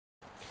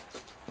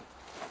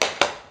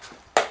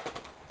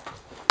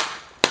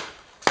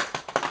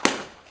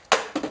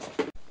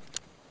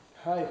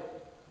Hi,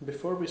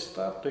 before we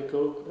start, take a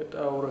look at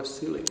our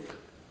ceiling.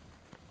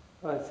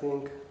 I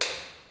think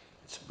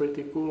it's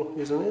pretty cool,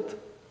 isn't it?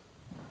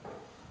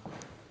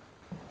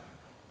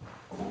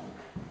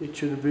 It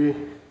should be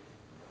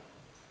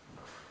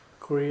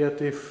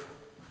creative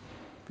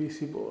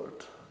PC board.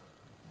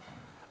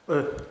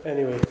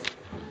 Anyway,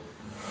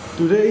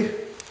 today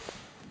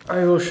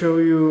I will show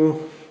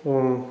you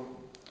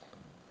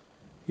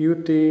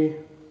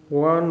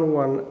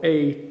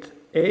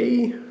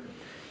UT118A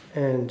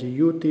and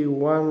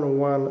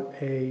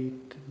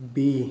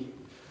UT118B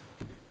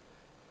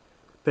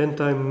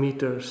pentime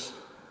meters.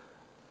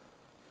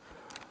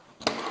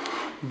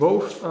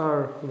 Both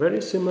are very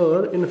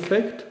similar. In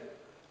fact,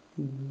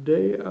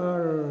 they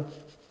are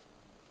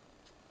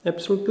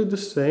absolutely the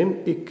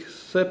same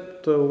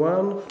except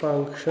one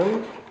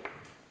function.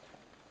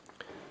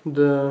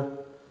 The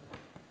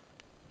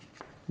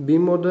B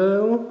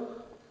model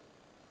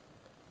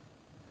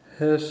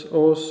has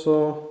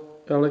also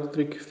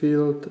electric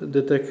field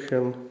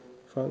detection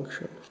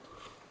function,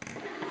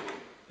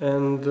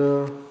 and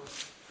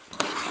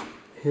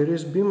here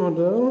is B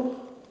model.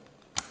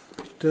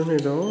 Turn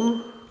it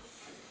on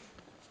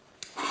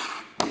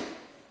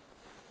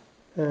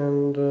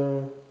and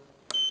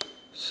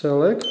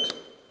select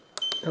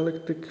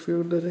electric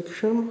field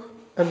detection,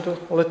 and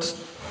let's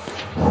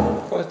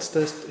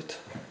test it.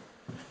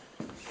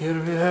 Here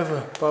we have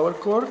a power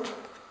cord,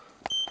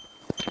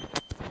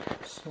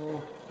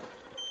 so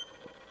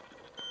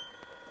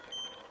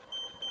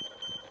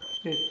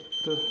it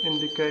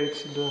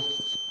indicates the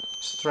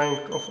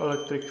strength of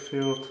electric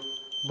field,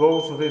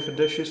 both with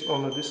dashes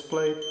on the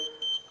display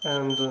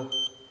and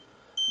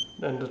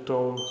the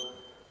tone.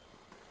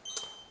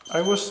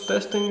 I was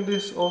testing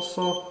this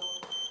also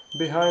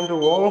behind the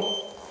wall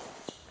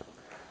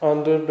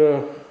under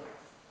the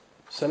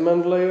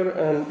cement layer,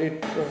 and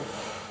it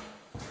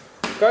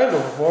kind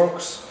of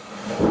works.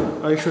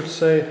 I should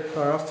say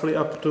roughly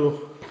up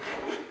to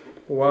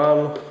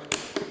 1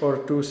 or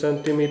 2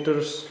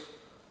 centimeters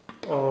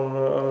on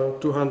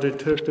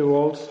 230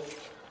 volts,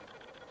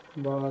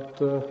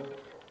 but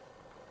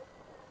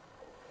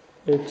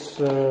it's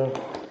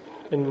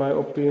in my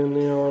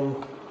opinion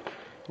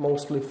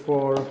mostly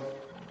for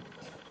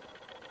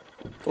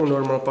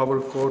normal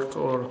power cord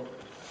or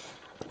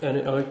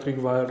any electric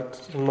wire,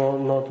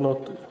 not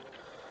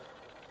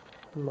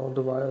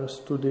the wires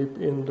too deep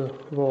in the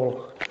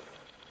wall.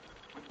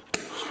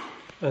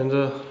 And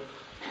the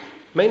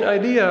main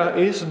idea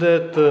is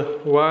that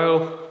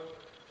while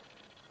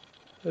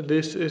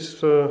this is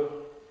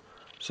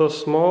so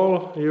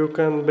small, you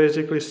can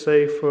basically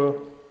save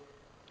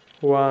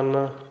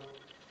one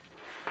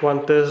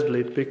test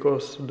lead,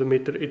 because the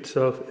meter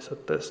itself is a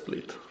test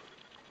lead.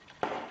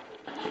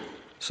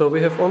 So we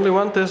have only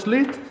one test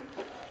lead.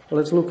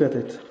 Let's look at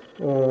it.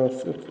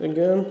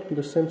 Again,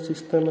 the same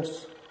system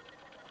as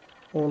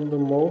on the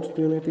most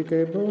UNI-T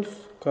cables.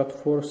 Cut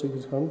 4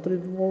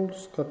 600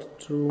 volts, cut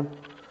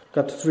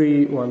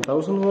 3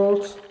 1000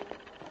 volts.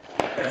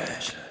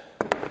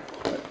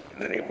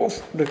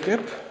 Remove the cap,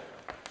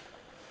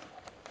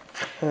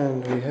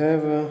 and we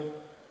have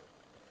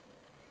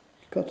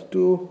cut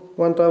to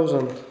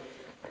 1000.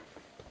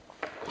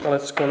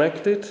 Let's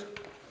connect it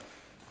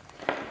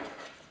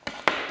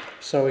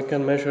so we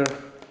can measure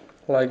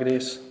like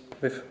this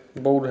with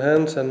both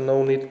hands, and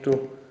no need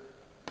to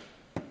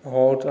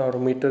hold our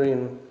meter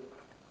in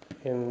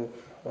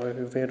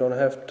we don't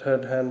have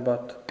third hand,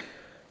 but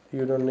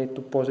you don't need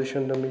to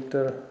position the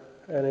meter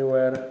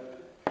anywhere.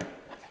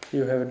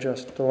 You have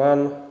just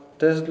one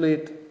test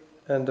lead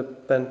and the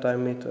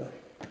pentime meter.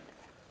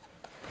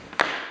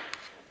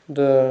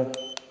 The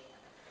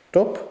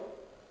top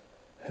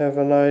have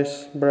a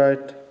nice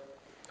bright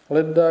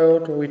LED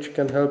diode which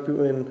can help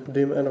you in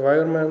dim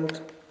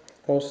environment.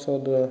 Also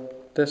the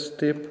test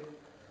tip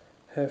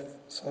have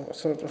some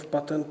sort of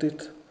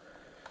patented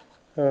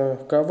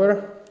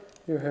cover.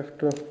 You have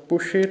to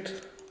push it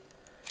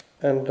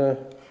and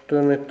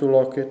turn it to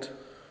lock it.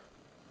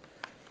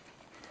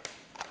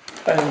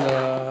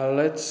 And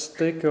let's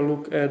take a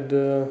look at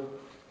the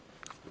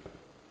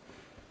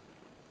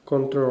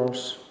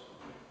controls.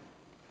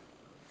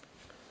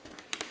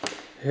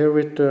 Here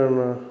we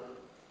turn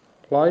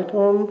light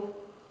on.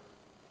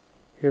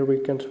 Here we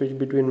can switch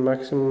between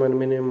maximum and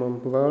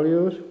minimum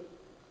values.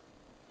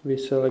 We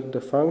select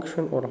the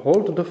function or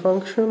hold the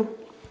function.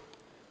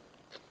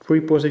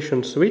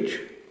 3-position switch.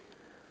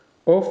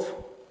 Off,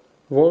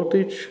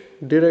 voltage,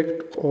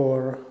 direct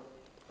or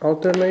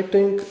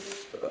alternating,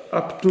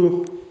 up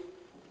to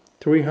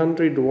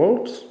 300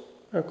 volts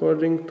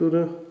according to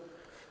the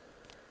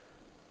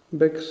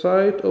back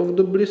side of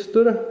the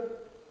blister.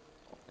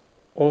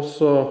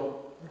 Also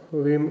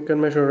we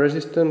can measure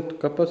resistance,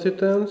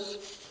 capacitance.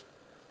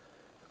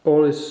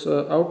 All is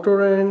auto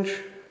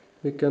range.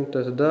 We can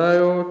test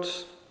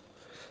diodes.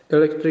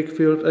 Electric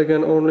field,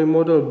 again only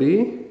model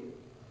B.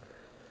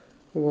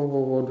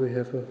 What we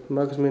have?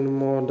 Max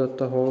minimum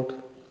data hold.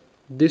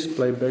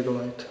 Display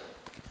backlight.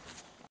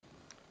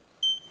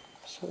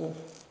 So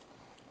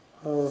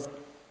our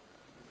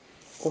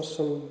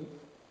awesome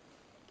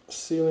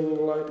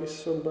ceiling light is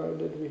so bright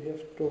that we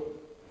have to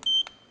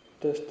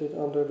test it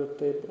under the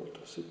table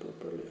to see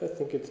properly. I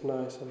think it's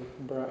nice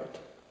and bright.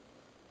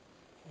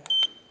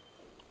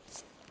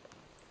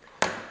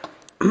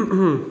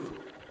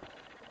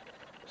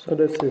 So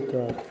that's it,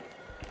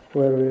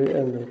 where we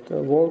ended.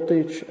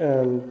 Voltage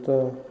and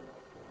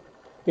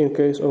in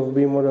case of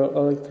B model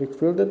electric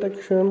field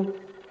detection,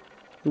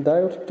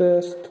 diode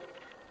test,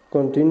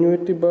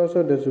 continuity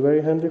buzzer, that's a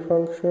very handy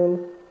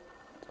function,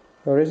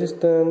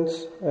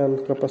 resistance and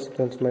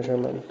capacitance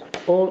measurement.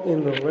 All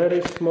in a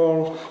very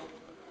small,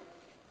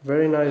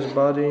 very nice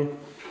body.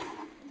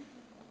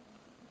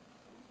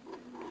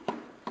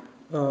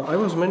 I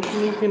was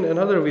mentioning in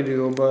another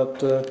video,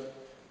 but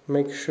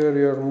make sure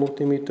your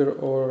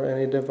multimeter or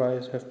any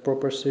device have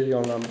proper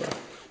serial number.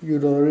 You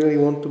don't really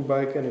want to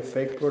buy any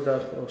fake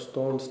product or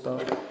stolen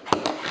stuff.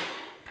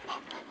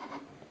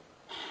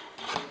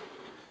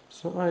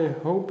 So I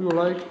hope you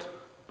liked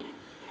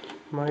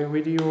my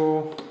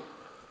video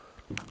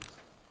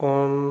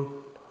on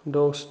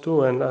those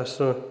two, and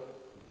as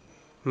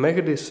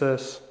Megdi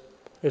says,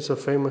 it's a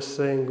famous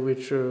saying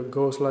which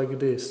goes like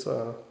this: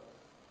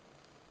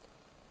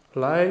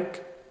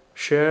 like,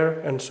 share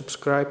and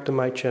subscribe to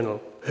my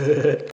channel.